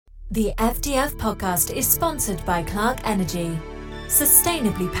The FDF podcast is sponsored by Clark Energy,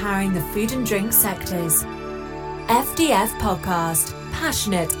 sustainably powering the food and drink sectors. FDF podcast,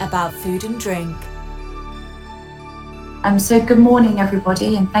 passionate about food and drink. So good morning,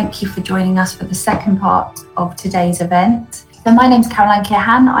 everybody, and thank you for joining us for the second part of today's event. So my name's Caroline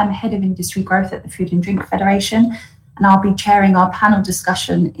Kirhan. I'm Head of Industry Growth at the Food and Drink Federation, and I'll be chairing our panel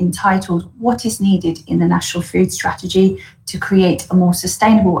discussion entitled What is Needed in the National Food Strategy to Create a More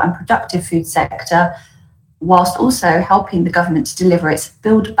Sustainable and Productive Food Sector, whilst also helping the government to deliver its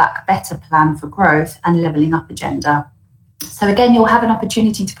Build Back Better plan for growth and levelling up agenda. So again, you'll have an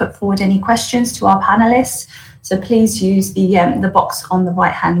opportunity to put forward any questions to our panellists. So please use the box on the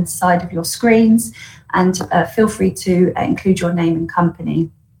right-hand side of your screens and feel free to include your name and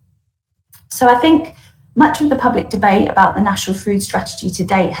company. So I think much of the public debate about the National Food Strategy to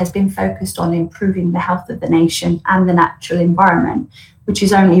date has been focused on improving the health of the nation and the natural environment, which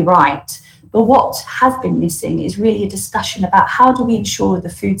is only right. But what has been missing is really a discussion about how do we ensure the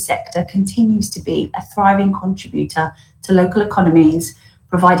food sector continues to be a thriving contributor to local economies,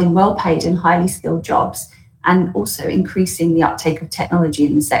 providing well-paid and highly skilled jobs, and also increasing the uptake of technology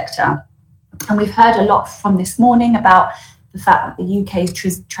in the sector. And we've heard a lot from this morning about the fact that the UK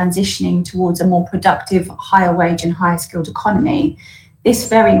is transitioning towards a more productive, higher wage and higher skilled economy. This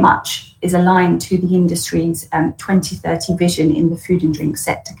very much is aligned to the industry's 2030 vision in the Food and Drink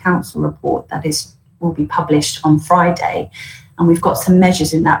Sector Council report that will be published on Friday. And we've got some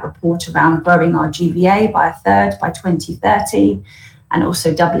measures in that report around growing our GVA by a third by 2030 and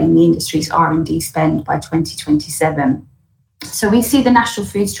also doubling the industry's R&D spend by 2027. So we see the National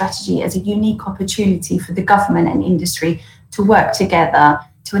Food Strategy as a unique opportunity for the government and industry to work together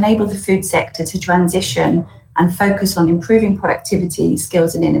to enable the food sector to transition and focus on improving productivity,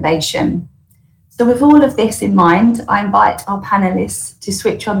 skills and innovation. So with all of this in mind, I invite our panellists to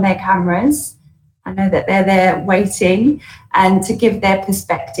switch on their cameras. I know that they're there waiting, and to give their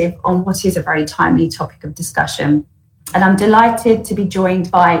perspective on what is a very timely topic of discussion. And I'm delighted to be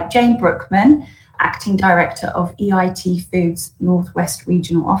joined by Jane Brookman, Acting Director of EIT Foods Northwest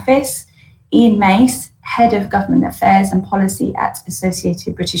Regional Office, Ian Mace, Head of Government Affairs and Policy at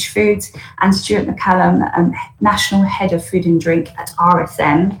Associated British Foods, and Stuart McCallum, National Head of Food and Drink at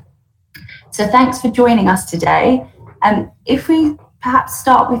RSM. So thanks for joining us today. If we perhaps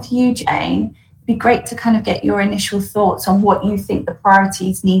start with you, Jane, it'd be great to kind of get your initial thoughts on what you think the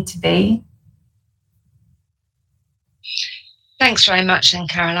priorities need to be. Thanks very much then,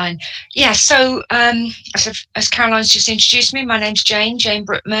 Caroline. Yeah, so as Caroline's just introduced me, my name's Jane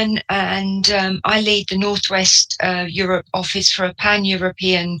Brookman, and I lead the Northwest Europe office for a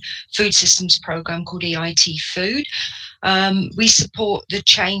pan-European food systems programme called EIT Food. We support the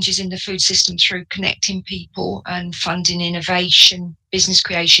changes in the food system through connecting people and funding innovation, business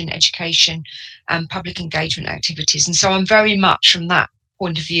creation, education, and public engagement activities. And so I'm very much from that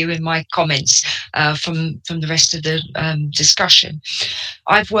point of view in my comments from the rest of the discussion.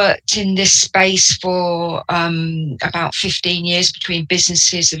 I've worked in this space for about 15 years between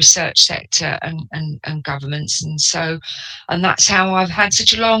businesses, the research sector and governments, and that's how I've had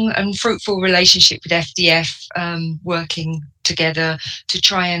such a long and fruitful relationship with FDF, working together to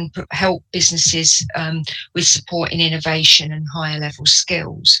try and help businesses with support in innovation and higher level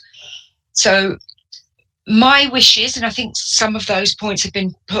skills. So my wishes, and I think some of those points have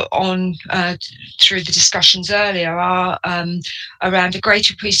been put on through the discussions earlier, are around a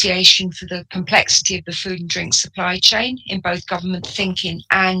greater appreciation for the complexity of the food and drink supply chain in both government thinking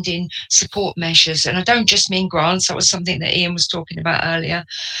and in support measures. And I don't just mean grants. That was something that Ian was talking about earlier.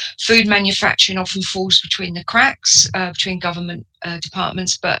 Food manufacturing often falls between the cracks between government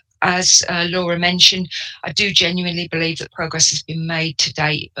departments, but as Laura mentioned, I do genuinely believe that progress has been made to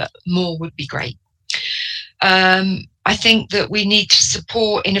date, but more would be great. I think that we need to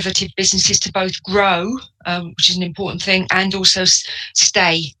support innovative businesses to both grow, which is an important thing, and also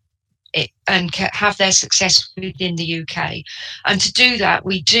stay and have their success within the UK. And to do that,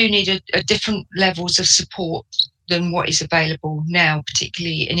 we do need a different levels of support than what is available now,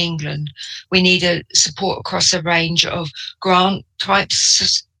 particularly in England. We need a support across a range of grant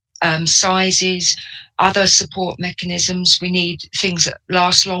types, sizes, other support mechanisms. We need things that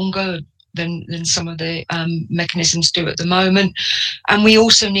last longer than some of the mechanisms do at the moment. And we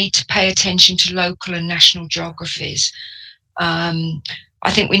also need to pay attention to local and national geographies. I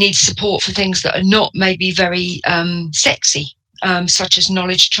think we need support for things that are not maybe very sexy, such as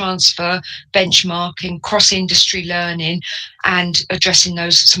knowledge transfer, benchmarking, cross-industry learning, and addressing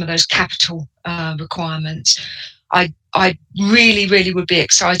some of those capital requirements. I really, really would be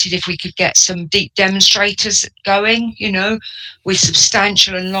excited if we could get some deep demonstrators going, with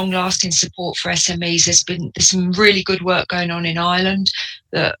substantial and long-lasting support for SMEs. There's some really good work going on in Ireland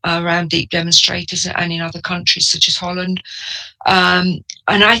around deep demonstrators, and in other countries such as Holland. And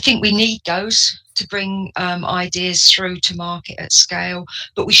I think we need those to bring ideas through to market at scale,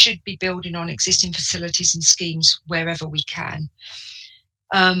 but we should be building on existing facilities and schemes wherever we can.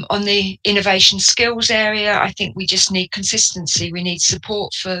 On the innovation skills area, I think we just need consistency. We need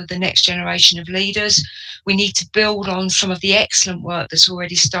support for the next generation of leaders. We need to build on some of the excellent work that's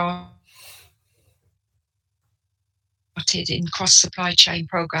already started in cross-supply chain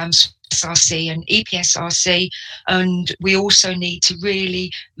programs, SRC and EPSRC, and we also need to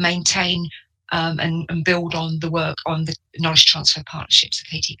really maintain and build on the work on the knowledge transfer partnerships,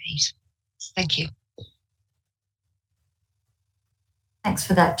 the KTPs. Thank you. Thanks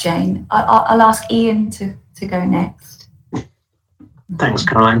for that, Jane. I'll ask Ian to go next. Thanks,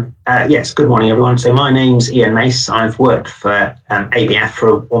 Caroline. Yes, good morning, everyone. So my name's Ian Mace. I've worked for ABF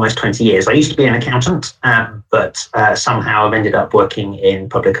for almost 20 years. I used to be an accountant, but somehow I've ended up working in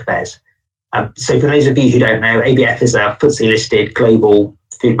public affairs. So for those of you who don't know, ABF is a FTSE-listed global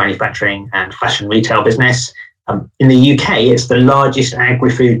food manufacturing and fashion retail business. In the UK, it's the largest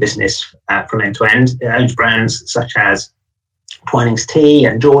agri-food business from end to end. It owns brands such as Twinings Tea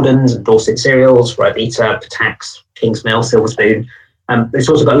and Jordan's and Dorset Cereals, Ryvita, Patax, Kingsmill, Silver Spoon. It's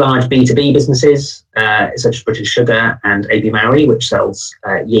also got large B2B businesses such as British Sugar and AB Mauri, which sells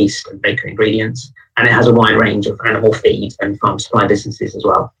yeast and bakery ingredients. And it has a wide range of animal feed and farm supply businesses as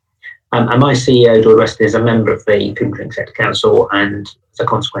well. And my CEO, George Weston, is a member of the Food and Drink Sector Council, and as a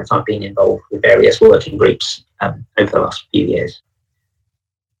consequence, I've been involved with various working groups over the last few years.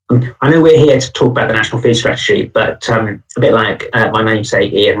 I know we're here to talk about the National Food Strategy, but a bit like my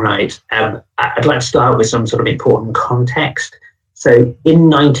namesake, Ian Wright, I'd like to start with some sort of important context. So in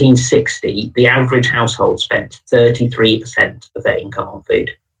 1960, the average household spent 33% of their income on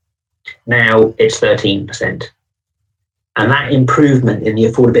food. Now it's 13%. And that improvement in the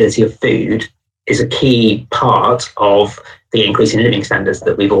affordability of food is a key part of the increase in living standards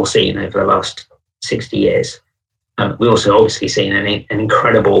that we've all seen over the last 60 years. We've also obviously seen an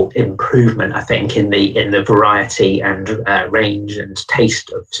incredible improvement, I think, in the variety and range and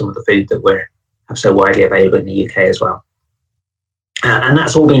taste of some of the food that we have so widely available in the UK as well. And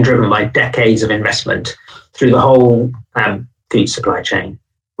that's all been driven by decades of investment through the whole food supply chain,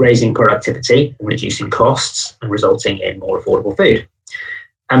 raising productivity and reducing costs and resulting in more affordable food.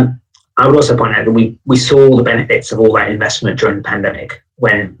 I would also point out that we saw the benefits of all that investment during the pandemic,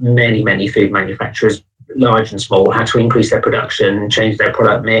 when many, many food manufacturers, large and small, had to increase their production, change their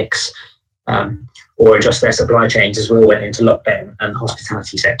product mix, or adjust their supply chains as we all went into lockdown and the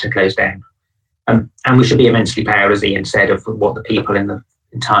hospitality sector closed down. And we should be immensely proud, as Ian said, of what the people in the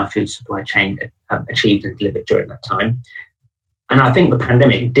entire food supply chain achieved and delivered during that time. And I think the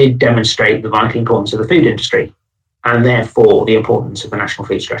pandemic did demonstrate the vital importance of the food industry, and therefore the importance of the National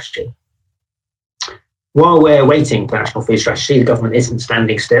Food Strategy. While we're waiting for the National Food Strategy, the government isn't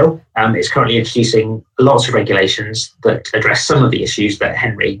standing still. It's currently introducing lots of regulations that address some of the issues that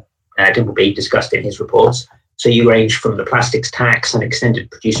Henry Dimbleby discussed in his reports. So you range from the plastics tax and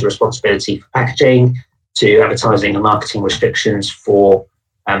extended producer responsibility for packaging to advertising and marketing restrictions for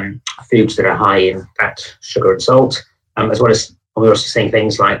foods that are high in fat, sugar and salt, as well as we're also seeing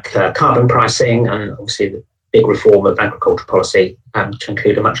things like carbon pricing and obviously the big reform of agricultural policy to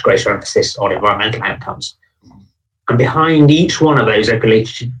include a much greater emphasis on environmental outcomes. And behind each one of those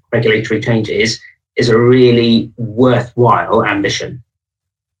regulatory changes is a really worthwhile ambition.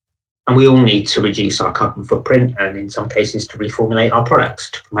 And we all need to reduce our carbon footprint and in some cases to reformulate our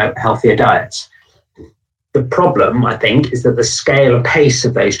products to promote healthier diets. The problem, I think, is that the scale and pace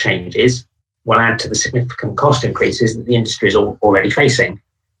of those changes will add to the significant cost increases that the industry is already facing.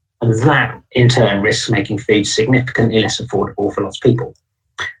 And that, in turn, risks making food significantly less affordable for lots of people.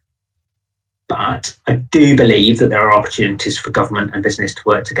 But I do believe that there are opportunities for government and business to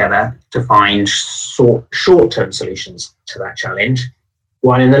work together to find short-term solutions to that challenge,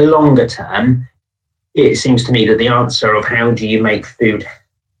 while in the longer term, it seems to me that the answer of how do you make food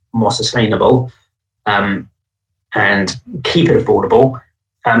more sustainable and keep it affordable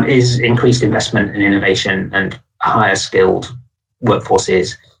is increased investment and innovation and higher skilled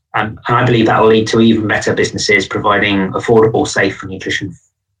workforces. And I believe that will lead to even better businesses providing affordable, safe and nutritious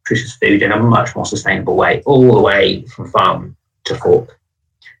food in a much more sustainable way, all the way from farm to fork.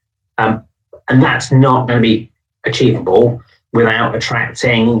 And that's not going to be achievable without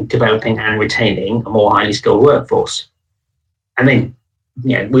attracting, developing and retaining a more highly skilled workforce. And then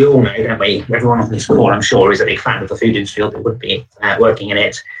we all know, don't we? Everyone on this call, I'm sure, is a big fan of the food industry, that would be working in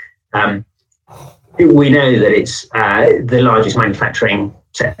it. We know that it's the largest manufacturing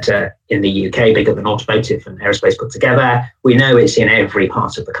sector in the UK, bigger than automotive and aerospace put together. We know it's in every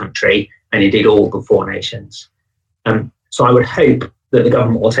part of the country, and indeed all the 4 nations. So I would hope that the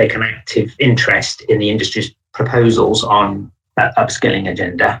government will take an active interest in the industry's proposals on that upskilling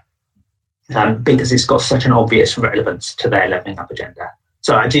agenda, because it's got such an obvious relevance to their levelling up agenda.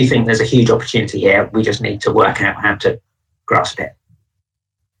 So I do think there's a huge opportunity here. We just need to work out how to grasp it.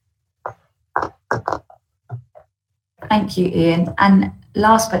 Thank you, Ian. And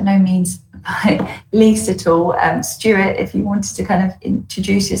last but no means least at all, Stuart, if you wanted to kind of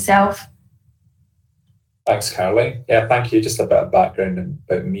introduce yourself. Thanks, Caroline. Yeah, thank you. Just a bit of background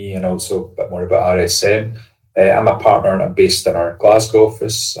about me and also a bit more about RSM. I'm a partner and I'm based in our Glasgow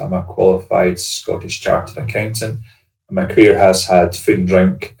office. I'm a qualified Scottish Chartered Accountant. My career has had food and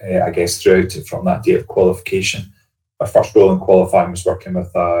drink, throughout it from that date of qualification. My first role in qualifying was working with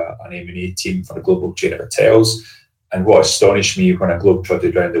an M&A team for a global chain of hotels. And what astonished me when I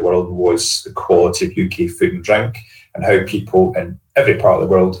globetrotted around the world was the quality of UK food and drink and how people in every part of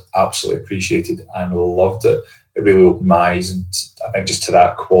the world absolutely appreciated and loved it. It really opened my eyes, and I think just to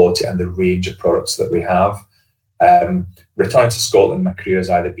that quality and the range of products that we have. Returning to Scotland, my career has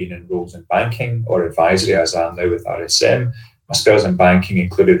either been in roles in banking or advisory, as I am now with RSM. My spells in banking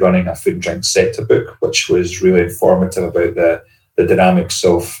included running a food and drink sector book, which was really informative about the dynamics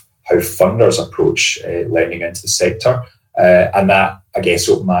of how funders approach lending into the sector. And that, I guess,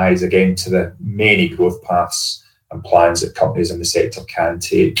 opened my eyes again to the many growth paths and plans that companies in the sector can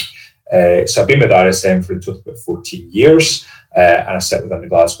take. So I've been with RSM for a total of about 14 years, and I sit within the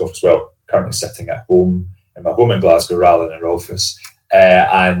Glasgow office, well, currently sitting at home, in my home in Glasgow rather than our office.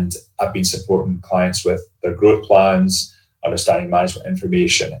 And I've been supporting clients with their growth plans, understanding management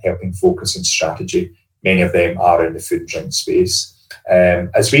information, helping focus on strategy. Many of them are in the food and drink space.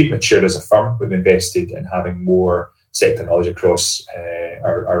 As we've matured as a firm, we've invested in having more sector knowledge across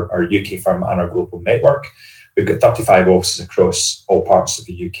our UK firm and our global network. We've got 35 offices across all parts of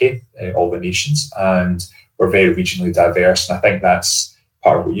the UK, all the nations, and we're very regionally diverse. And I think that's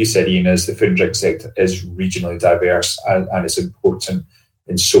part of what you said, Ian, is the food and drink sector is regionally diverse and it's important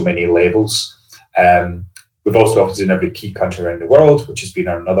in so many levels. We've also offices in every key country around the world, which has been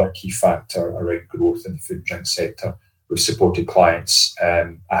another key factor around growth in the food and drink sector. We've supported clients.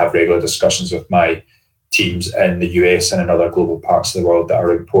 I have regular discussions with my teams in the US and in other global parts of the world that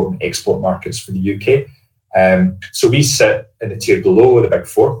are important export markets for the UK. So we sit in the tier below the big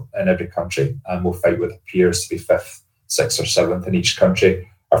 4 in every country, and we'll fight with peers to be 5th, 6th or 7th in each country.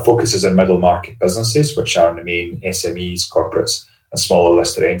 Our focus is on middle market businesses, which are in the main SMEs, corporates and smaller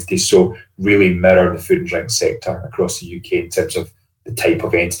listed entities. So really mirror the food and drink sector across the UK in terms of the type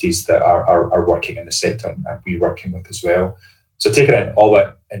of entities that are working in the sector and we're working with as well. So taking all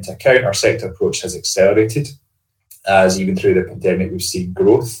that into account, our sector approach has accelerated as even through the pandemic we've seen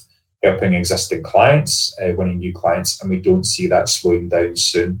growth, helping existing clients, winning new clients, and we don't see that slowing down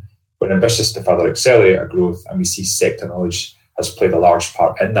soon. We're ambitious to further accelerate our growth, and we see sector knowledge has played a large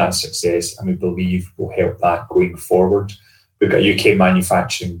part in that success, and we believe will help that going forward. We've got a UK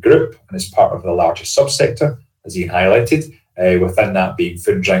manufacturing group, and as part of the largest subsector, as Ian highlighted, within that being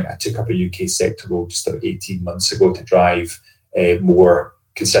food and drink, I took up a UK sector role just about 18 months ago to drive more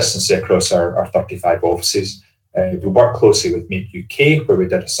consistency across our 35 offices. We work closely with Make UK, where we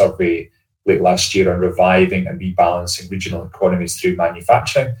did a survey late last year on reviving and rebalancing regional economies through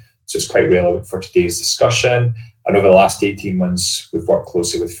manufacturing. So it's quite relevant for today's discussion. And over the last 18 months, we've worked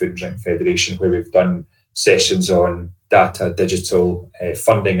closely with Food and Drink Federation, where we've done sessions on data, digital,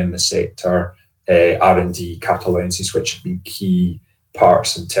 funding in the sector, R&D, capital allowances, which have been key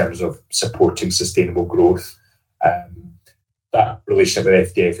parts in terms of supporting sustainable growth. That relationship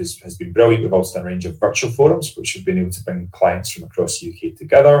with FDF has been brilliant. We've also done a range of virtual forums, which have been able to bring clients from across the UK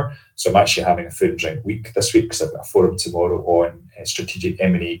together. So I'm actually having a food and drink week this week because I've got a forum tomorrow on strategic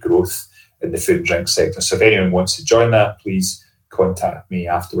M&A growth in the food and drink sector. So if anyone wants to join that, please contact me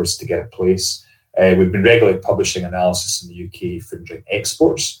afterwards to get a place. We've been regularly publishing analysis in the UK food and drink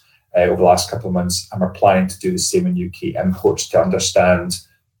exports over the last couple of months, and we're planning to do the same in UK imports to understand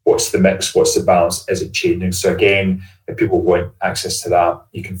what's the mix, what's the balance, is it changing? So again, if people want access to that,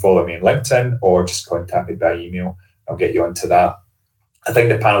 you can follow me on LinkedIn or just contact me by email. I'll get you onto that. I think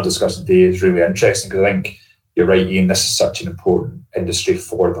the panel discussion today is really interesting because I think you're right, Ian, this is such an important industry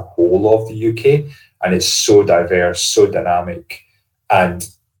for the whole of the UK, and it's so diverse, so dynamic, and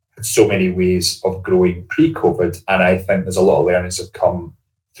so many ways of growing pre-COVID. And I think there's a lot of learnings that have come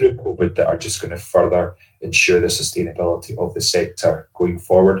through COVID that are just going to further ensure the sustainability of the sector going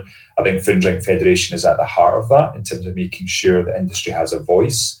forward. I think Food and Drink Federation is at the heart of that in terms of making sure the industry has a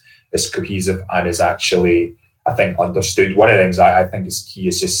voice, is cohesive, and is actually, I think, understood. One of the things I think is key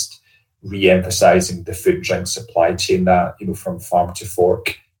is just re-emphasising the food and drink supply chain, that, you know, from farm to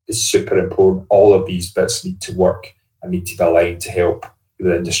fork is super important. All of these bits need to work and need to be aligned to help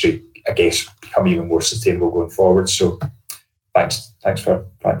the industry, I guess, become even more sustainable going forward. So thanks for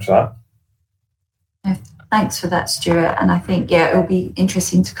that. Thanks for that, Stuart. And I think, it'll be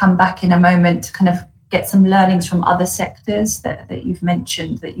interesting to come back in a moment to kind of get some learnings from other sectors that you've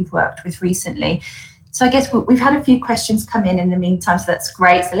mentioned, that you've worked with recently. So I guess we've had a few questions come in the meantime, so that's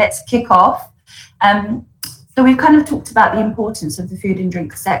great. So let's kick off. So we've kind of talked about the importance of the food and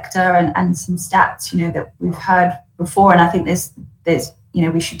drink sector and some stats, you know, that we've heard before. And I think there's you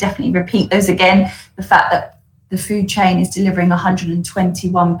know, we should definitely repeat those again. The fact that the food chain is delivering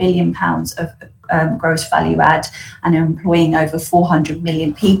 £121 billion of gross value add and employing over 400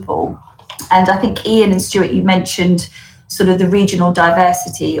 million people. And I think Ian and Stuart, you mentioned sort of the regional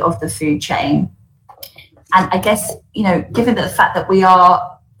diversity of the food chain. And I guess, you know, given the fact that we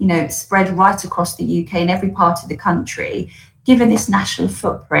are, you know, spread right across the UK in every part of the country, given this national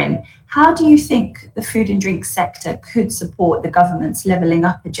footprint, how do you think the food and drink sector could support the government's levelling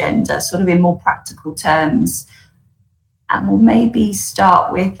up agenda, sort of in more practical terms? And we'll maybe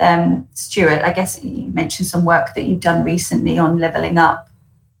start with Stuart. I guess you mentioned some work that you've done recently on levelling up.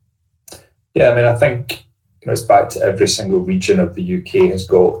 Yeah, I mean, I think, you know, it's back to every single region of the UK has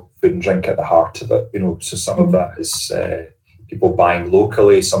got food and drink at the heart of it. You know, so some of that is people buying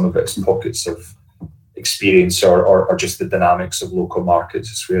locally, some of it's pockets of experience or just the dynamics of local markets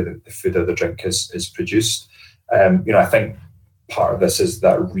is where the food or the drink is produced. You know, I think part of this is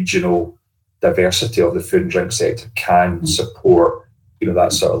that regional diversity of the food and drink sector can support, you know,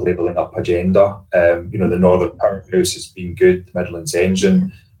 that sort of labelling up agenda. You know, the Northern Powerhouse has been good, the Midlands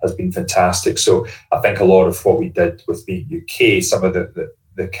Engine has been fantastic. So I think a lot of what we did with the UK, some of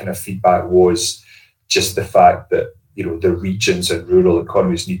the kind of feedback was just the fact that, you know, the regions and rural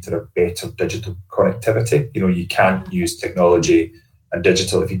economies need to have better digital connectivity. You know, you can't use technology and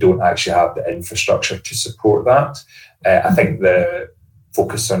digital if you don't actually have the infrastructure to support that. I think the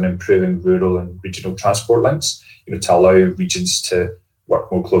focus on improving rural and regional transport links, you know, to allow regions to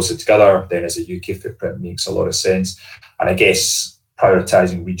work more closely together, then as a UK footprint makes a lot of sense. And I guess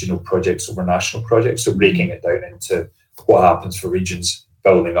prioritising regional projects over national projects, so breaking it down into what happens for regions,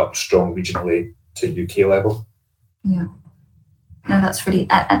 building up strong regionally to UK level. Yeah, no, that's really.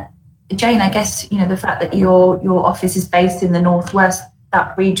 Jane, I guess, you know, the fact that your office is based in the northwest,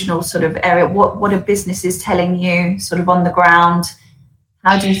 that regional sort of area. What are businesses telling you, sort of on the ground?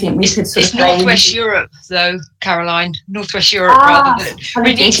 How do you think we could sort of? It's Northwest Europe, though, Caroline. Northwest Europe, rather than.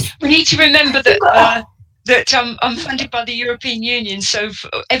 We need to remember that. That I'm funded by the European Union, so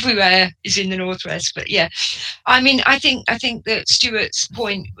everywhere is in the northwest. But yeah, I mean, I think that Stuart's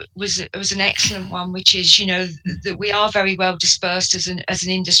point was an excellent one, which is, you know, that we are very well dispersed as an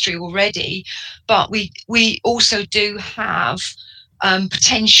industry already, but we also do have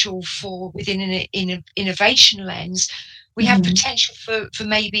potential for, within an innovation lens, we have potential for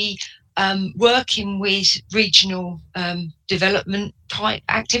maybe working with regional development type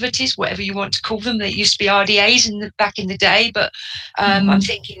activities, whatever you want to call them. They used to be RDAs back in the day, but I'm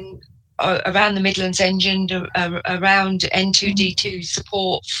thinking around the Midlands Engine, around N2D2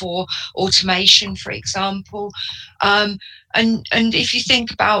 support for automation, for example. And if you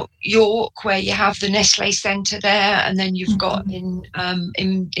think about York, where you have the Nestlé Centre there, and then you've got in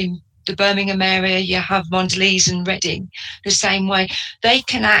the Birmingham area, you have Mondelez and Reading the same way. They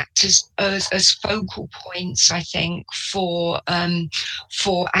can act as focal points, I think, for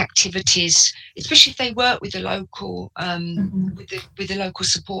activities, especially if they work with the local with the local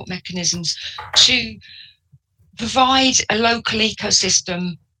support mechanisms, to provide a local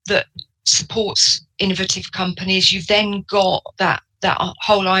ecosystem that supports innovative companies. You've then got that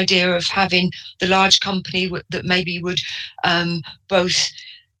whole idea of having the large company that maybe would both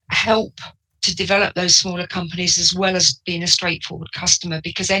help to develop those smaller companies, as well as being a straightforward customer,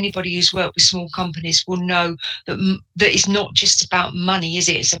 because anybody who's worked with small companies will know that it's not just about money, is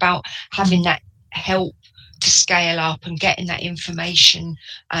it? It's about having that help to scale up and getting that information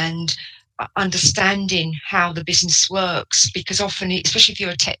and understanding how the business works, because often, especially if you're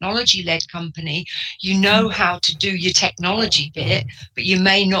a technology-led company, you know how to do your technology bit, but you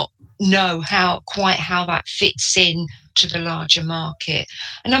may not know quite how that fits in to the larger market.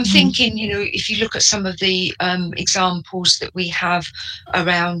 And I'm thinking, you know, if you look at some of the examples that we have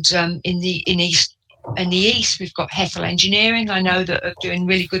around in East in the east, we've got Hethel Engineering, I know, that are doing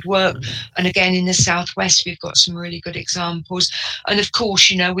really good work. And again, in the southwest, we've got some really good examples. And of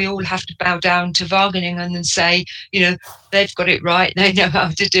course, we all have to bow down to Wageningen and say, they've got it right, they know how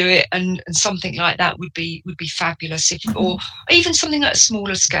to do it, and something like that would be fabulous. Or even something at a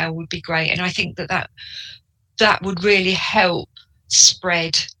smaller scale would be great. And I think that would really help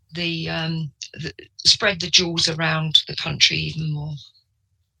spread the jewels around the country even more.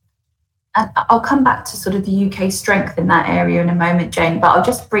 And I'll come back to sort of the UK strength in that area in a moment, Jane, but I'll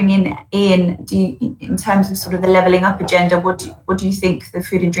just bring in Ian. In terms of sort of the levelling up agenda, what do you think the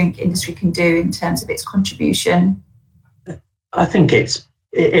food and drink industry can do in terms of its contribution? I think it's,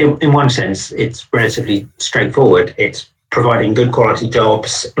 in one sense, it's relatively straightforward. It's providing good quality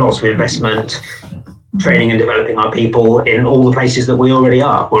jobs, lots of investment, training and developing our people in all the places that we already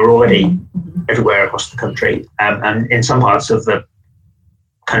are. We're already everywhere across the country. And in some parts of the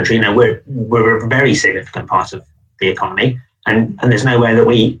country, we're a very significant part of the economy, and there's nowhere that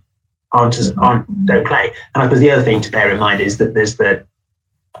we don't play. And I suppose the other thing to bear in mind is that there's the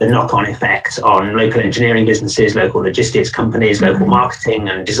knock-on effect on local engineering businesses, local logistics companies, local marketing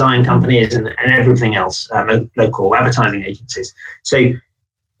and design companies, and everything else, local advertising agencies. So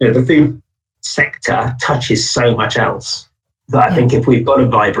the food sector touches so much else that I think if we've got a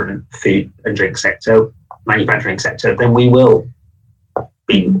vibrant food and drink sector, manufacturing sector, then we will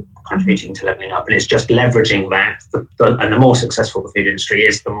be contributing to levelling up. And it's just leveraging that, and the more successful the food industry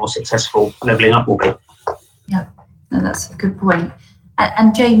is, the more successful levelling up will be. Yeah, no, that's a good point.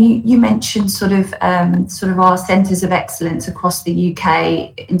 And Jane, you mentioned sort of our centres of excellence across the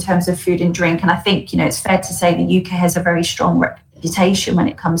UK in terms of food and drink, and I think it's fair to say the UK has a very strong reputation when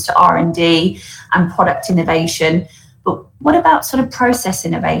it comes to R&D and product innovation. But what about sort of process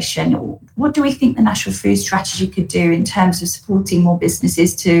innovation? What do we think the National Food Strategy could do in terms of supporting more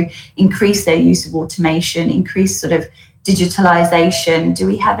businesses to increase their use of automation, increase sort of digitalisation? Do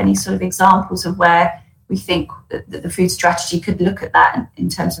we have any sort of examples of where we think that the food strategy could look at that in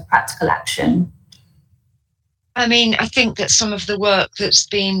terms of practical action? I mean, I think that some of the work that's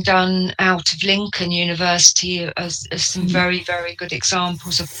being done out of Lincoln University is some very, very good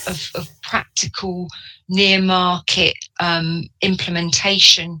examples of practical near market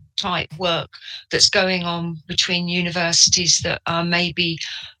implementation type work that's going on between universities that are maybe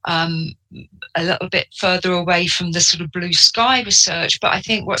a little bit further away from the sort of blue sky research. But I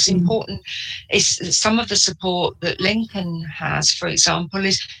think what's important is some of the support that Lincoln has, for example,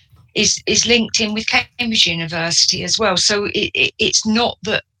 is linked in with Cambridge University as well. So it's not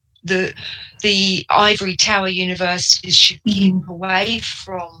that the ivory tower universities should keep away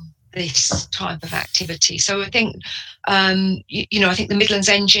from this type of activity. So I think, I think the Midlands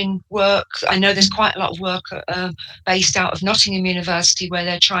Engine work, I know there's quite a lot of work based out of Nottingham University where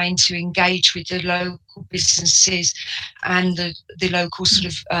they're trying to engage with the local businesses and the local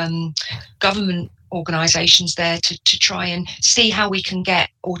sort of government organisations there to try and see how we can get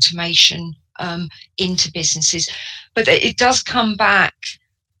automation into businesses. But it does come back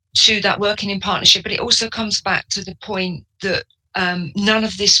to that working in partnership, but it also comes back to the point that none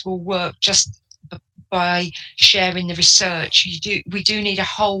of this will work just by sharing the research. We do need a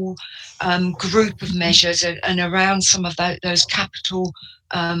whole group of measures and around some of those capital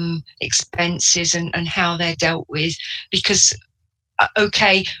expenses and how they're dealt with, because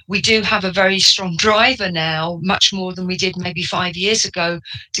okay, we do have a very strong driver now, much more than we did maybe 5 years ago,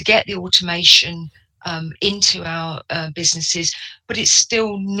 to get the automation into our businesses, but it's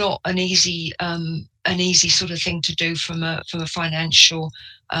still not an easy sort of thing to do from a financial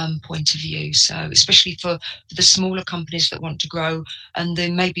point of view. So especially for the smaller companies that want to grow and the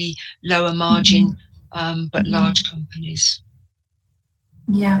maybe lower margin but large companies.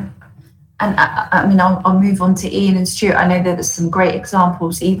 Yeah. And I mean, I'll move on to Ian and Stuart. I know that there's some great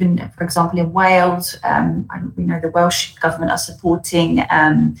examples, even, for example, in Wales. We know the Welsh government are supporting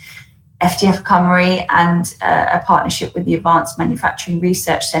FDF Cymru and a partnership with the Advanced Manufacturing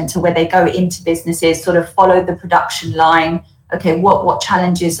Research Centre, where they go into businesses, sort of follow the production line. Okay, what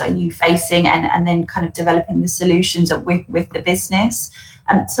challenges are you facing? And then kind of developing the solutions with the business.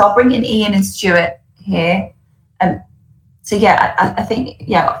 So I'll bring in Ian and Stuart here. So I think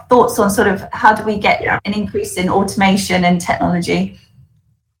thoughts on sort of how do we get an increase in automation and technology?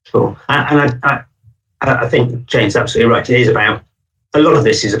 Sure, and I think Jane's absolutely right. It is about, a lot of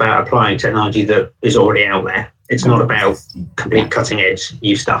this is about applying technology that is already out there. It's not about complete cutting edge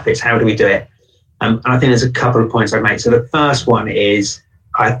new stuff. It's how do we do it? And I think there's a couple of points I've made. So the first one is,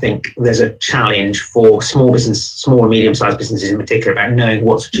 I think there's a challenge for small and medium-sized businesses in particular about knowing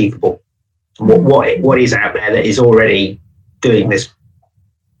what's achievable, what is out there that is already doing this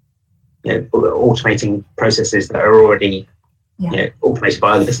automating processes that are already automated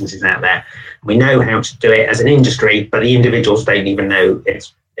by other businesses out there. We know how to do it as an industry, but the individuals don't even know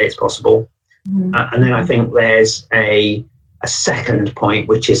it's possible. And then I think there's a second point,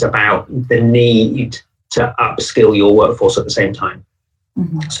 which is about the need to upskill your workforce at the same time.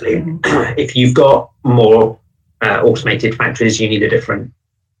 So if you've got more automated factories, you need a different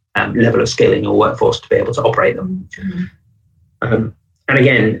level of skill in your workforce to be able to operate them. And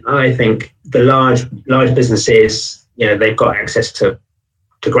again, I think the large businesses, they've got access to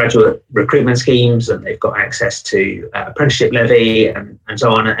graduate recruitment schemes, and they've got access to apprenticeship levy and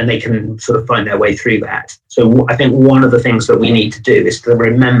so on, and they can sort of find their way through that. So I think one of the things that we need to do is to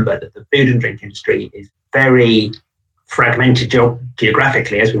remember that the food and drink industry is very fragmented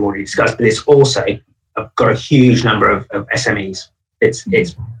geographically, as we've already discussed, but it's also got a huge number of SMEs. It's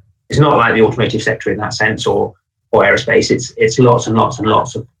not like the automotive sector in that sense, or aerospace. It's lots and lots and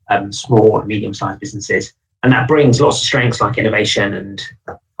lots of small and medium-sized businesses. And that brings lots of strengths like innovation and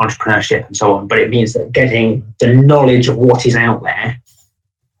entrepreneurship and so on. But it means that getting the knowledge of what is out there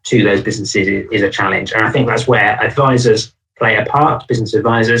to those businesses is a challenge. And I think that's where advisors play a part, business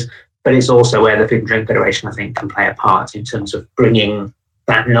advisors, but it's also where the Food and Drink Federation, I think, can play a part in terms of bringing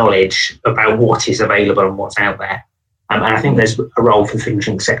that knowledge about what is available and what's out there. And I think there's a role for the Food and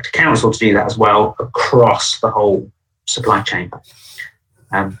Drink Sector Council to do that as well across the whole supply chain.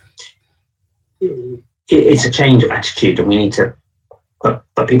 It's a change of attitude, and we need to, but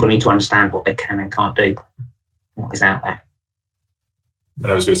people need to understand what they can and can't do, what is out there.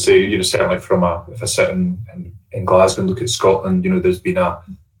 And I was going to say, certainly if I sit in Glasgow and look at Scotland, there's been a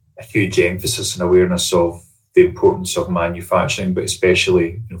huge emphasis and awareness of the importance of manufacturing, but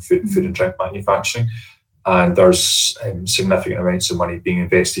especially food and drink manufacturing. And there's significant amounts of money being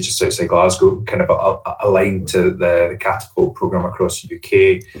invested just outside Glasgow, kind of aligned to the Catapult programme across the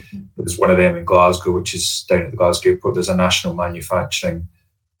UK. There's one of them in Glasgow, which is down at the Glasgow Airport. There's a National Manufacturing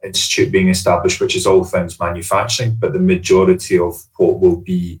Institute being established, which is all things manufacturing, but the majority of what will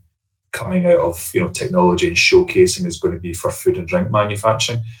be coming out of technology and showcasing is going to be for food and drink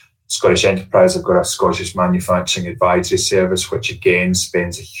manufacturing. Scottish Enterprise have got a Scottish Manufacturing Advisory Service, which again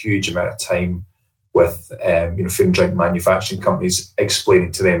spends a huge amount of time with food and drink manufacturing companies,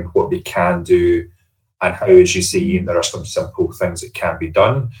 explaining to them what they can do and how, as you say, Ian, there are some simple things that can be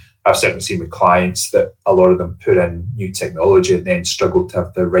done. I've certainly seen with clients that a lot of them put in new technology and then struggle to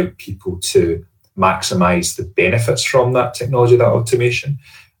have the right people to maximise the benefits from that technology, that automation.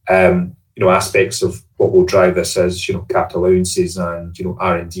 Aspects of what will drive this is, capital allowances and,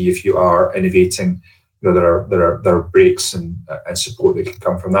 R&D. If you are innovating, there are breaks and support that can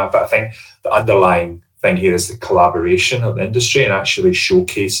come from that. But I think the underlying thing here is the collaboration of the industry and actually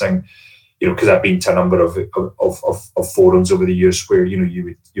showcasing, because I've been to a number of forums over the years where,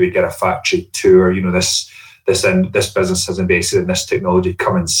 you would get a factory tour, this business has invested in this technology,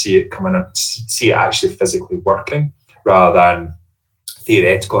 come and see it, see it actually physically working rather than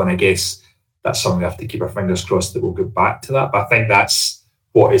theoretical. And I guess that's something we have to keep our fingers crossed that we'll get back to that. But I think that's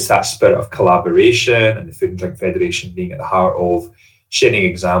what is that spirit of collaboration, and the Food and Drink Federation being at the heart of sharing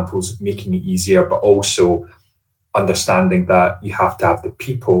examples, making it easier, but also understanding that you have to have the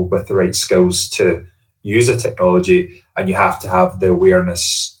people with the right skills to use the technology, and you have to have the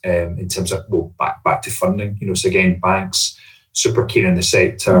awareness in terms of back to funding. So again, banks super keen in the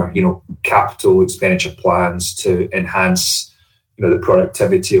sector. Capital expenditure plans to enhance the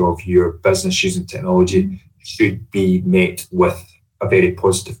productivity of your business using technology should be met with a very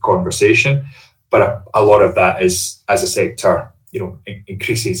positive conversation. But a lot of that is, as a sector, it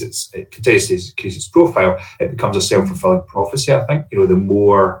continues to increase its profile, it becomes a self-fulfilling prophecy, I think. The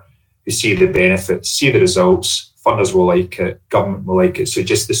more you see the benefits, see the results, funders will like it, government will like it. So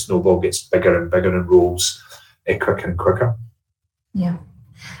just the snowball gets bigger and bigger and rolls quicker and quicker. Yeah.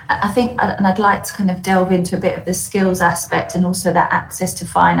 I think, and I'd like to kind of delve into a bit of the skills aspect and also that access to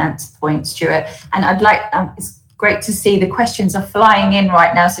finance point, Stuart. And I'd like, it's great to see the questions are flying in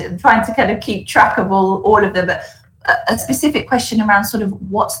right now, so I'm trying to kind of keep track of all of them. But a specific question around sort of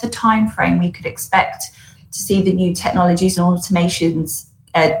what's the time frame we could expect to see the new technologies and automations.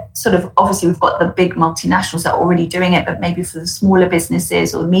 Sort of, obviously, we've got the big multinationals that are already doing it, but maybe for the smaller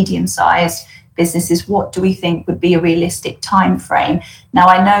businesses or medium-sized businesses, what do we think would be a realistic time frame? Now,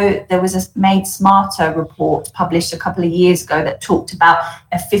 I know there was a Made Smarter report published a couple of years ago that talked about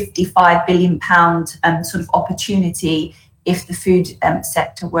a £55 billion sort of opportunity if the food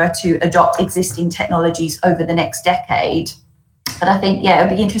sector were to adopt existing technologies over the next decade. But I think, I'd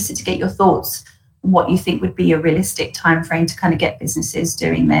be interested to get your thoughts on what you think would be a realistic time frame to kind of get businesses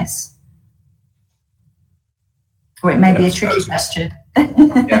doing this. Or it may be a tricky question.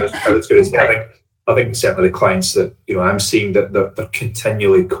 Yeah, I was going to say, I think certainly the clients that, I'm seeing that they're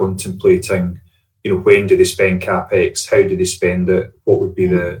continually contemplating, when do they spend CapEx, how do they spend it, what would be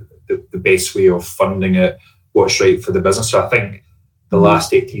the best way of funding it, what's right for the business. So I think the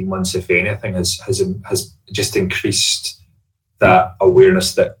last 18 months, if anything, has just increased that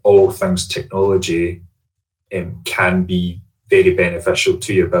awareness that all things technology can be very beneficial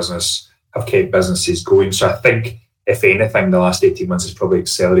to your business, have kept businesses going. So I think, if anything, the last 18 months has probably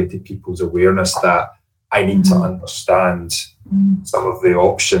accelerated people's awareness that I need to understand some of the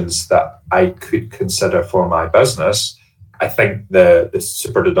options that I could consider for my business. I think the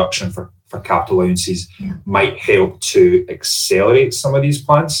super deduction for capital allowances might help to accelerate some of these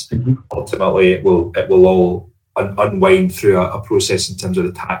plans. Ultimately, it will all unwind through a process in terms of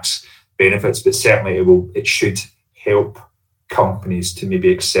the tax benefits, but certainly it should help companies to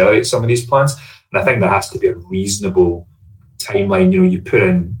maybe accelerate some of these plans. And I think there has to be a reasonable timeline. You put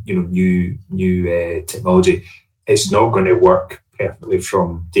in new technology, it's not going to work perfectly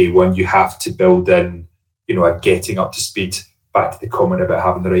from day one. You have to build in a getting up to speed, back to the comment about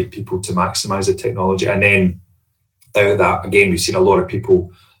having the right people to maximize the technology. And then out of that, again, we've seen a lot of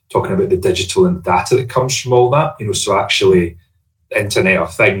people talking about the digital and data that comes from all that. So actually, Internet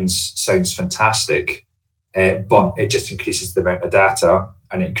of Things sounds fantastic, but it just increases the amount of data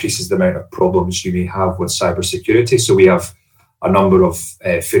and it increases the amount of problems you may have with cybersecurity. So we have a number of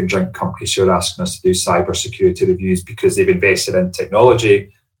food and drink companies who are asking us to do cybersecurity reviews because they've invested in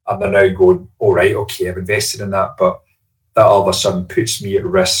technology and they're now going, all right, okay, I've invested in that, but that all of a sudden puts me at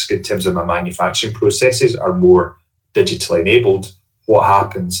risk in terms of my manufacturing processes are more digitally enabled. What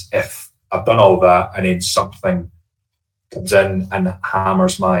happens if I've done all that and then something comes in and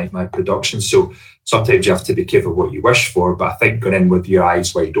hammers my production? So sometimes you have to be careful what you wish for, but I think going in with your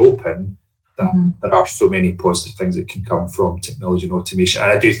eyes wide open, that there are so many positive things that can come from technology and automation.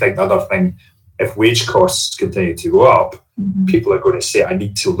 And I do think the other thing, if wage costs continue to go up, people are going to say, I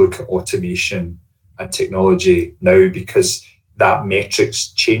need to look at automation and technology now because that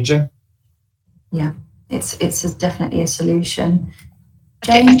metric's changing. Yeah, it's definitely a solution.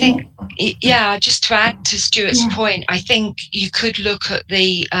 Jane? I think, just to add to Stuart's point, I think you could look at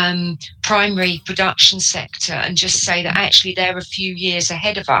the primary production sector and just say that actually they're a few years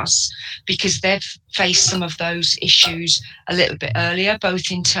ahead of us because they've faced some of those issues a little bit earlier,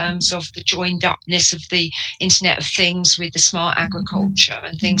 both in terms of the joined upness of the Internet of Things with the smart agriculture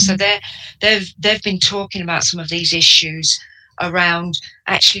and things. So they've been talking about some of these issues around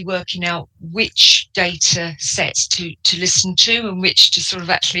actually working out which data sets to listen to and which to sort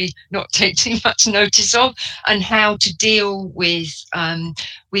of actually not take too much notice of, and how to deal with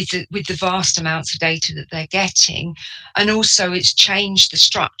the vast amounts of data that they're getting. And also it's changed the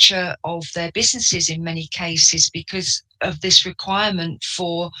structure of their businesses in many cases because of this requirement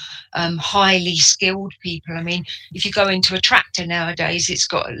for highly skilled people. I mean, if you go into a tractor nowadays, it's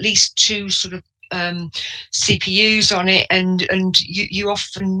got at least two sort of CPUs on it, and you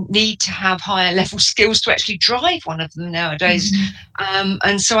often need to have higher level skills to actually drive one of them nowadays.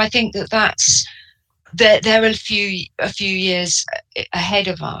 And so I think that's they're a few years ahead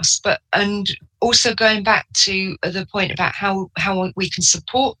of us. But and also going back to the point about how we can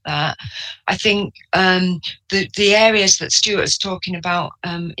support that, I think the areas that Stuart's talking about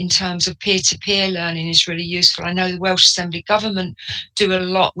in terms of peer-to-peer learning is really useful. I know the Welsh Assembly Government do a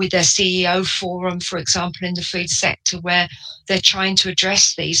lot with their CEO forum, for example, in the food sector, where they're trying to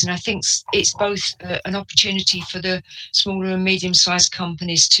address these. And I think it's both an opportunity for the smaller and medium-sized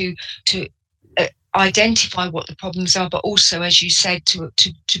companies to identify what the problems are, but also, as you said, to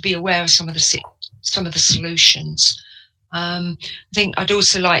be aware of some of the solutions. I think I'd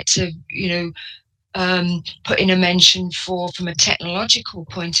also like to, put in a mention from a technological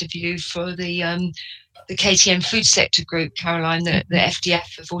point of view for the KTN Food Sector Group, Caroline, the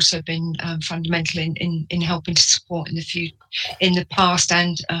FDF have also been fundamental in helping to support in the past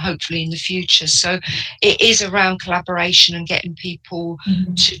and hopefully in the future. So it is around collaboration and getting people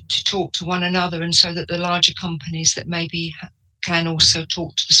to talk to one another, and so that the larger companies that maybe can also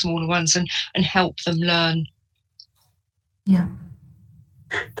talk to the smaller ones and help them learn. Yeah.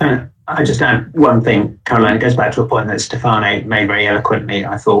 I just add one thing, Caroline. It goes back to a point that Stefano made very eloquently,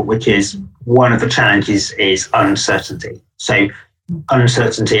 I thought, which is one of the challenges is uncertainty. So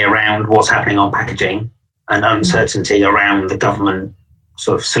uncertainty around what's happening on packaging and uncertainty around the government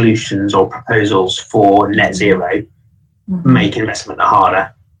sort of solutions or proposals for net zero make investment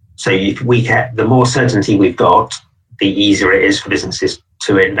harder. So if we get the more certainty we've got, the easier it is for businesses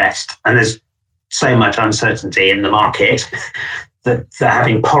to invest. And there's so much uncertainty in the market that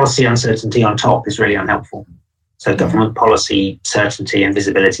having policy uncertainty on top is really unhelpful. So government policy certainty and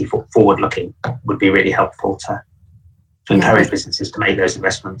visibility for forward-looking would be really helpful to encourage businesses to make those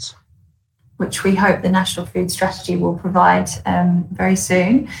investments. Which we hope the National Food Strategy will provide very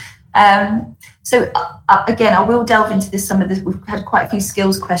soon. So again, I will delve into this. We've had quite a few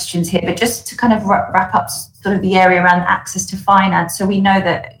skills questions here, but just to kind of wrap up sort of the area around access to finance. So we know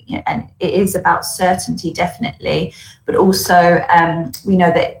that, and it is about certainty, definitely, but also we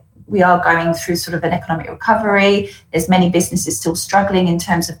know that we are going through sort of an economic recovery. There's many businesses still struggling in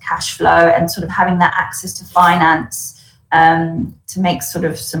terms of cash flow, and sort of having that access to finance to make sort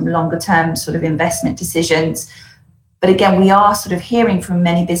of some longer term sort of investment decisions. But again, we are sort of hearing from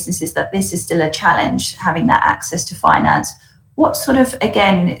many businesses that this is still a challenge, having that access to finance. What sort of,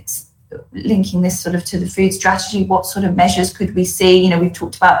 again, it's linking this sort of to the food strategy, what sort of measures could we see? We've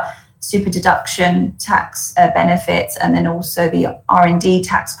talked about super deduction tax benefits, and then also the R&D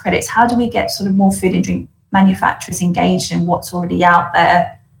tax credits. How do we get sort of more food and drink manufacturers engaged in what's already out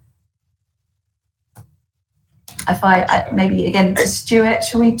there? If I maybe again to Stuart,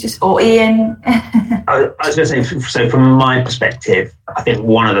 shall we just, or Ian? I was going to say, so from my perspective, I think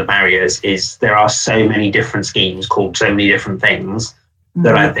one of the barriers is there are so many different schemes called so many different things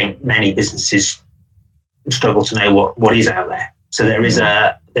that I think many businesses struggle to know what is out there. So there's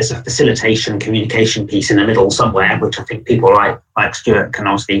a facilitation communication piece in the middle somewhere, which I think people like Stuart can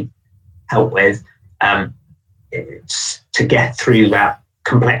obviously help with, to get through that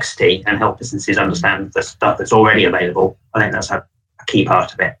complexity and help businesses understand the stuff that's already available. I think that's a key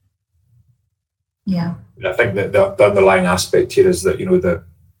part of it. Yeah. I think that the underlying aspect here is that, the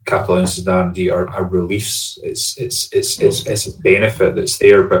capital instances and R&D are reliefs. It's a benefit that's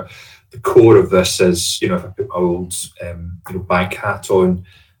there, but the core of this is, if I put my old bank hat on,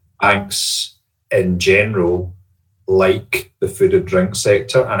 banks in general like the food and drink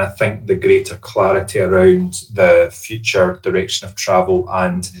sector, and I think the greater clarity around the future direction of travel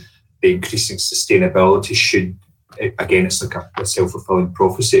and the increasing sustainability should, again, it's like a self-fulfilling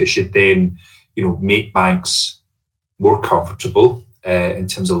prophecy. It should then, make banks more comfortable in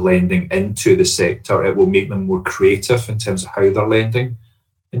terms of lending into the sector. It will make them more creative in terms of how they're lending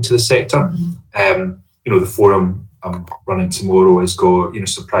into the sector. The forum I'm running tomorrow has got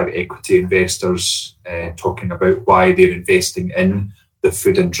some private equity investors talking about why they're investing in the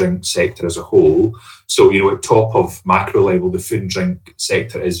food and drink sector as a whole. So at top of macro level, the food and drink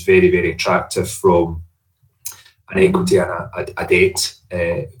sector is very, very attractive from an equity and a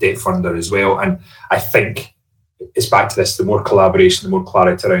debt funder as well. And I think it's back to this: the more collaboration, the more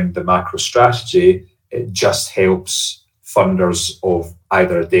clarity around the macro strategy, it just helps funders of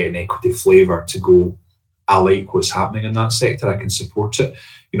either a debt and equity flavour to go, I like what's happening in that sector, I can support it.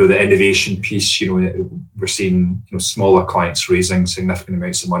 The innovation piece, we're seeing smaller clients raising significant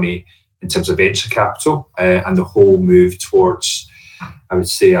amounts of money in terms of venture capital, and the whole move towards, I would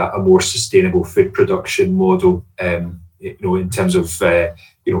say, a more sustainable food production model, in terms of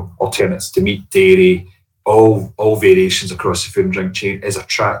alternatives to meat, dairy, all variations across the food and drink chain is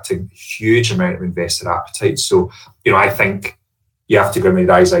attracting a huge amount of investor appetite. So, I think you have to go in with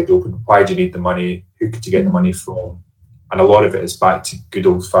your eyes wide open. Why do you need the money? Who could you get the money from? And a lot of it is back to good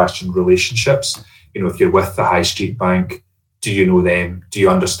old-fashioned relationships. If you're with the high street bank, do you know them? Do you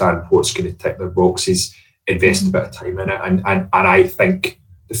understand what's going to tick their boxes? Invest a bit of time in it. And I think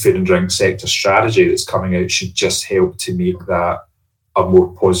the food and drink sector strategy that's coming out should just help to make that a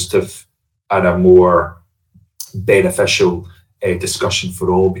more positive and a more beneficial discussion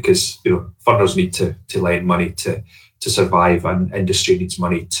for all, because funders need to lend money to survive, and industry needs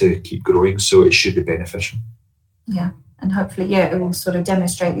money to keep growing, so it should be beneficial. Yeah, and hopefully, it will sort of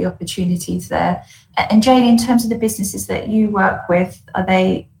demonstrate the opportunities there. And Jane, in terms of the businesses that you work with, are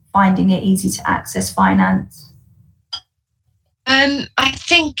they finding it easy to access finance? I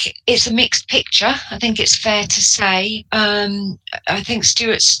think it's a mixed picture. I think it's fair to say. I think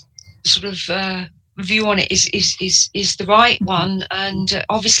Stuart's sort of view on it is the right one, and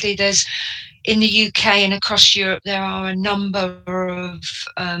obviously there's, in the UK and across Europe, there are a number of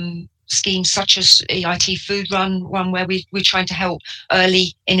schemes such as EIT Food Run, one where we're trying to help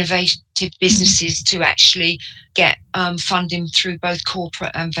early innovative businesses to actually get funding through both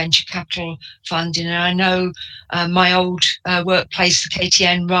corporate and venture capital funding. And I know my old workplace,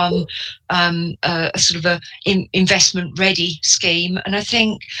 KTN, run a sort of investment ready scheme. And I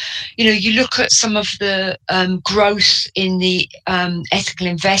think, you look at some of the growth in the ethical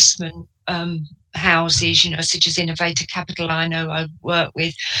investment houses, such as Innovator Capital, I know I work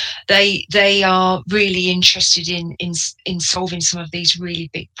with, they are really interested in solving some of these really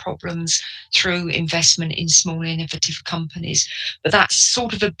big problems through investment in small innovative companies. But that's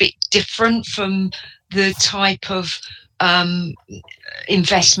sort of a bit different from the type of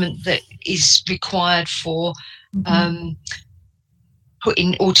investment that is required for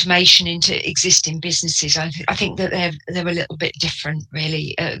putting automation into existing businesses. I think that they're a little bit different,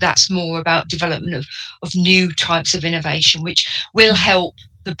 really. That's more about development of new types of innovation, which will help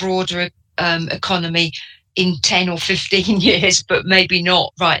the broader economy in 10 or 15 years, but maybe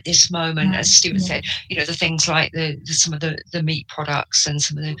not right this moment. As Stuart said, the things like some of the meat products and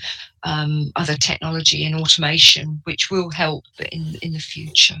some of the other technology and automation, which will help in the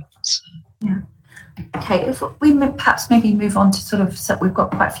future. So. Yeah. Okay, if we perhaps maybe move on to we've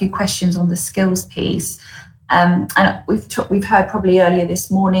got quite a few questions on the skills piece, and we've heard probably earlier this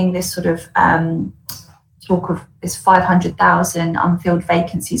morning this sort of talk of this 500,000 unfilled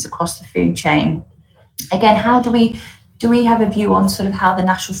vacancies across the food chain. Again, how do we have a view on sort of how the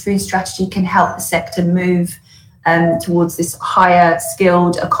National Food Strategy can help the sector move towards this higher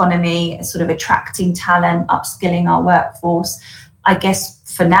skilled economy, sort of attracting talent, upskilling our workforce? I guess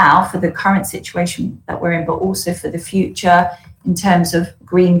for now, for the current situation that we're in, but also for the future in terms of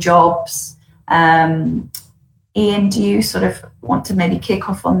green jobs. Ian, do you sort of want to maybe kick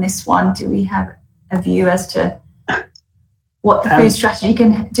off on this one? Do we have a view as to what the food strategy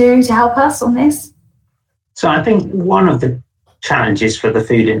can do to help us on this? So I think one of the challenges for the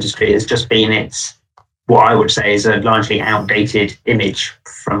food industry has just been its, what I would say is a largely outdated image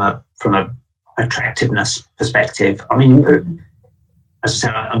from a attractiveness perspective. I mean, as I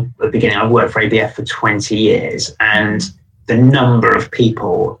said at the beginning, I've worked for ABF for 20 years, and the number of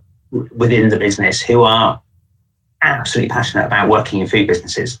people within the business who are absolutely passionate about working in food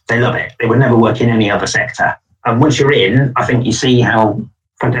businesses, they love it. They would never work in any other sector. And once you're in, I think you see how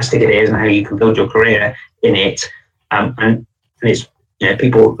fantastic it is and how you can build your career in it. And it's,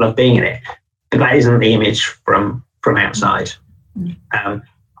 people love being in it. But that isn't the image from outside. And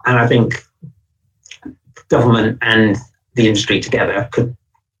I think government and the industry together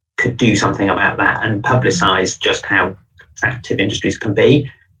could do something about that and publicise just how attractive the industry can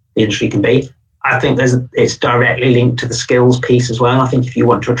be. I think it's directly linked to the skills piece as well. I think if you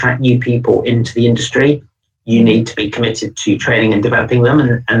want to attract new people into the industry, you need to be committed to training and developing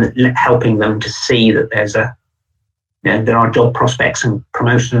them and helping them to see that there are job prospects and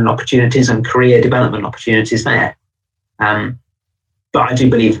promotion opportunities and career development opportunities there. But I do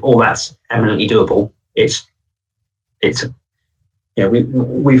believe all that's eminently doable.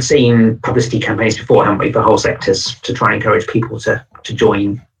 We've seen publicity campaigns before, haven't we, for whole sectors to try and encourage people to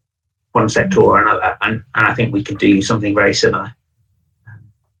join one sector or another, and I think we could do something very similar.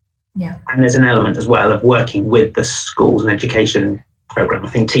 Yeah. And there's an element as well of working with the schools and education program. I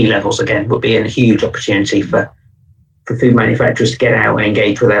think T-levels again would be a huge opportunity for food manufacturers to get out and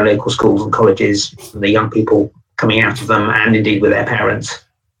engage with their local schools and colleges, and the young people coming out of them, and indeed with their parents,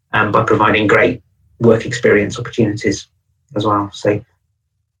 by providing great work experience opportunities as well. So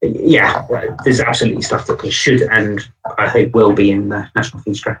yeah, there's absolutely stuff that should and I hope will be in the National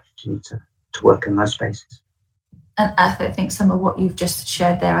Food Strategy to work in those spaces. And I think some of what you've just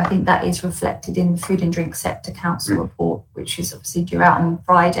shared there, I think that is reflected in the Food and Drink Sector Council report, which is obviously due out on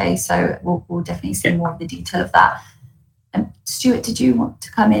Friday. So we'll definitely see more of the detail of that. Stuart, did you want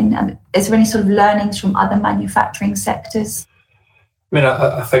to come in? Is there any sort of learnings from other manufacturing sectors? I mean,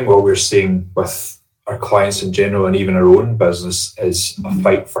 I think what we're seeing with our clients in general and even our own business is a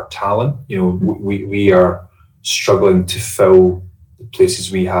fight for talent. We are struggling to fill the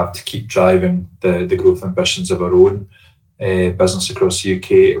places we have to keep driving the growth ambitions of our own business across the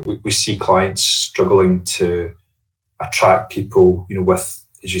UK. We see clients struggling to attract people, with,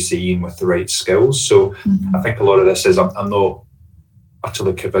 as you say, Ian, with the right skills. So I think a lot of this is, I'm not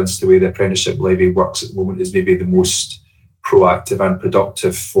utterly convinced the way the apprenticeship levy works at the moment is maybe the most proactive and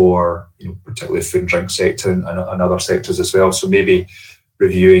productive for, particularly food and drink sector and other sectors as well. So maybe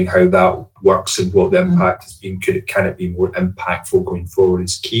reviewing how that works and what the impact has been, can it be more impactful going forward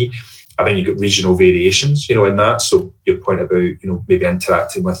is key. I think you've got regional variations, in that. So your point about, maybe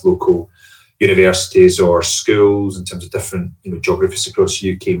interacting with local universities or schools in terms of different, geographies across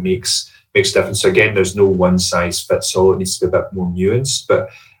the UK makes a difference. So again, there's no one size fits all. It needs to be a bit more nuanced, but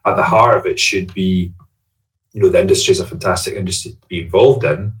at the heart of it should be, the industry is a fantastic industry to be involved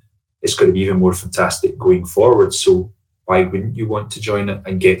in. It's going to be even more fantastic going forward. So why wouldn't you want to join it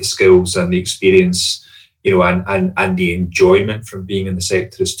and get the skills and the experience, and the enjoyment from being in the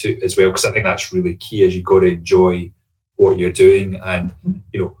sector as well? Because I think that's really key, is you've got to enjoy what you're doing. And,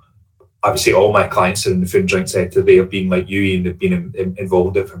 obviously all my clients are in the food and drink sector. They have been like you, Ian, they've been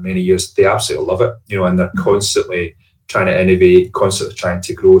involved in it for many years. They absolutely love it, and they're constantly trying to innovate, constantly trying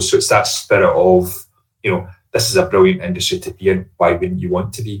to grow. So it's that spirit of, this is a brilliant industry to be in. Why wouldn't you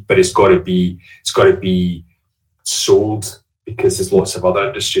want to be? But it's got to be sold, because there's lots of other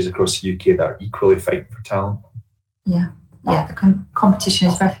industries across the UK that are equally fighting for talent. Yeah. The competition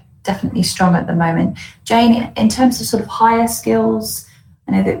is definitely strong at the moment. Jane, in terms of sort of higher skills,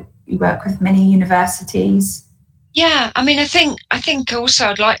 I know that you work with many universities. Yeah, I mean, I think also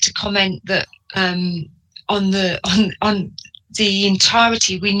I'd like to comment that on the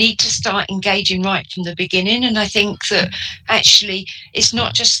entirety, we need to start engaging right from the beginning. And I think that actually it's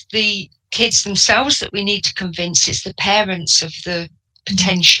not just the kids themselves that we need to convince, it's the parents of the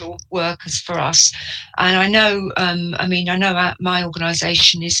potential workers for us. And I know, my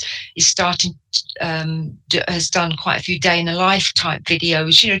organisation is starting, has done quite a few day in the life type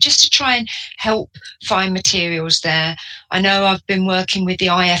videos, just to try and help find materials there. I know I've been working with the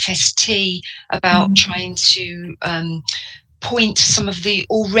IFST about trying to point some of the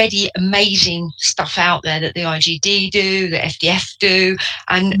already amazing stuff out there that the IGD do, the FDF do,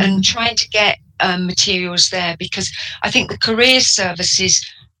 and trying to get materials there, because I think the careers services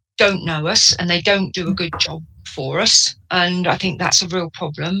don't know us and they don't do a good job for us, and I think that's a real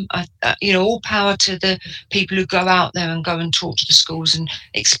problem. All power to the people who go out there and go and talk to the schools and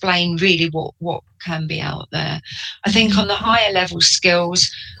explain really what can be out there. I think on the higher level skills,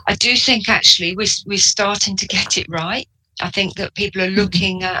 I do think actually we're starting to get it right. I think that people are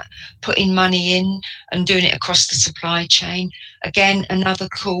looking at putting money in and doing it across the supply chain. Again, another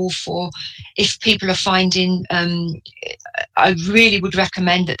call for, if people are finding, I really would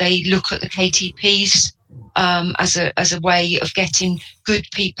recommend that they look at the KTPs as a way of getting good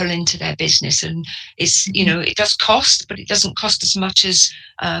people into their business. And it's, it does cost, but it doesn't cost as much as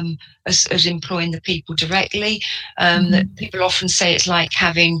employing the people directly. That people often say it's like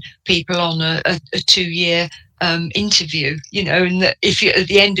having people on a 2-year interview, and that if you at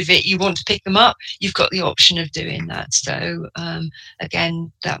the end of it you want to pick them up, you've got the option of doing that. So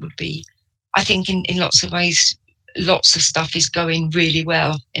again, that would be, I think in lots of ways, lots of stuff is going really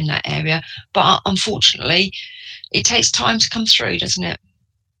well in that area, but unfortunately it takes time to come through, doesn't it?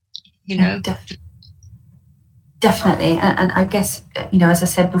 Definitely. And I guess, as I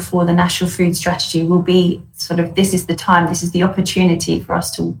said before, the National Food Strategy will be sort of, this is the time, this is the opportunity for us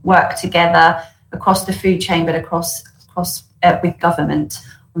to work together across the food chain, but across with government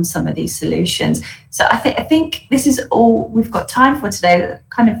on some of these solutions. So I think this is all we've got time for today.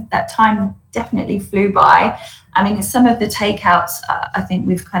 Kind of that time definitely flew by. I mean, some of the takeouts I think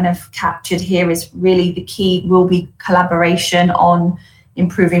we've kind of captured here is really the key will be collaboration on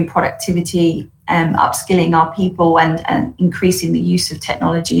improving productivity, upskilling our people and increasing the use of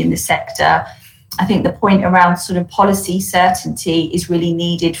technology in the sector. I think the point around sort of policy certainty is really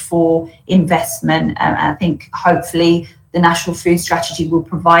needed for investment. And I think hopefully the National Food Strategy will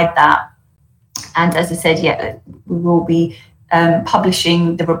provide that. And as I said, we will be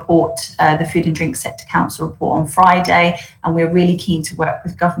publishing the report, the Food and Drink Sector Council report on Friday. And we're really keen to work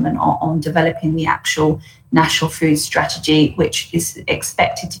with government on developing the actual National Food Strategy, which is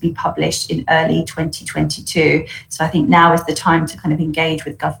expected to be published in early 2022. So I think now is the time to kind of engage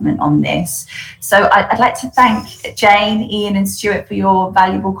with government on this. So I'd like to thank Jane, Ian and Stuart for your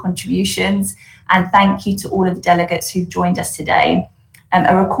valuable contributions. And thank you to all of the delegates who've joined us today.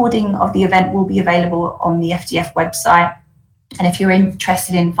 A recording of the event will be available on the FDF website. And if you're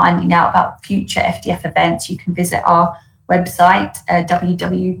interested in finding out about future FDF events, you can visit our website,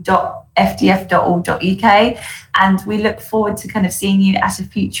 www.fdf.org.uk. And we look forward to kind of seeing you at a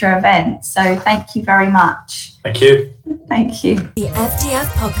future event. So thank you very much. Thank you. Thank you. The FDF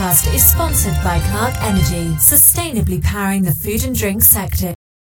podcast is sponsored by Clark Energy, sustainably powering the food and drink sector.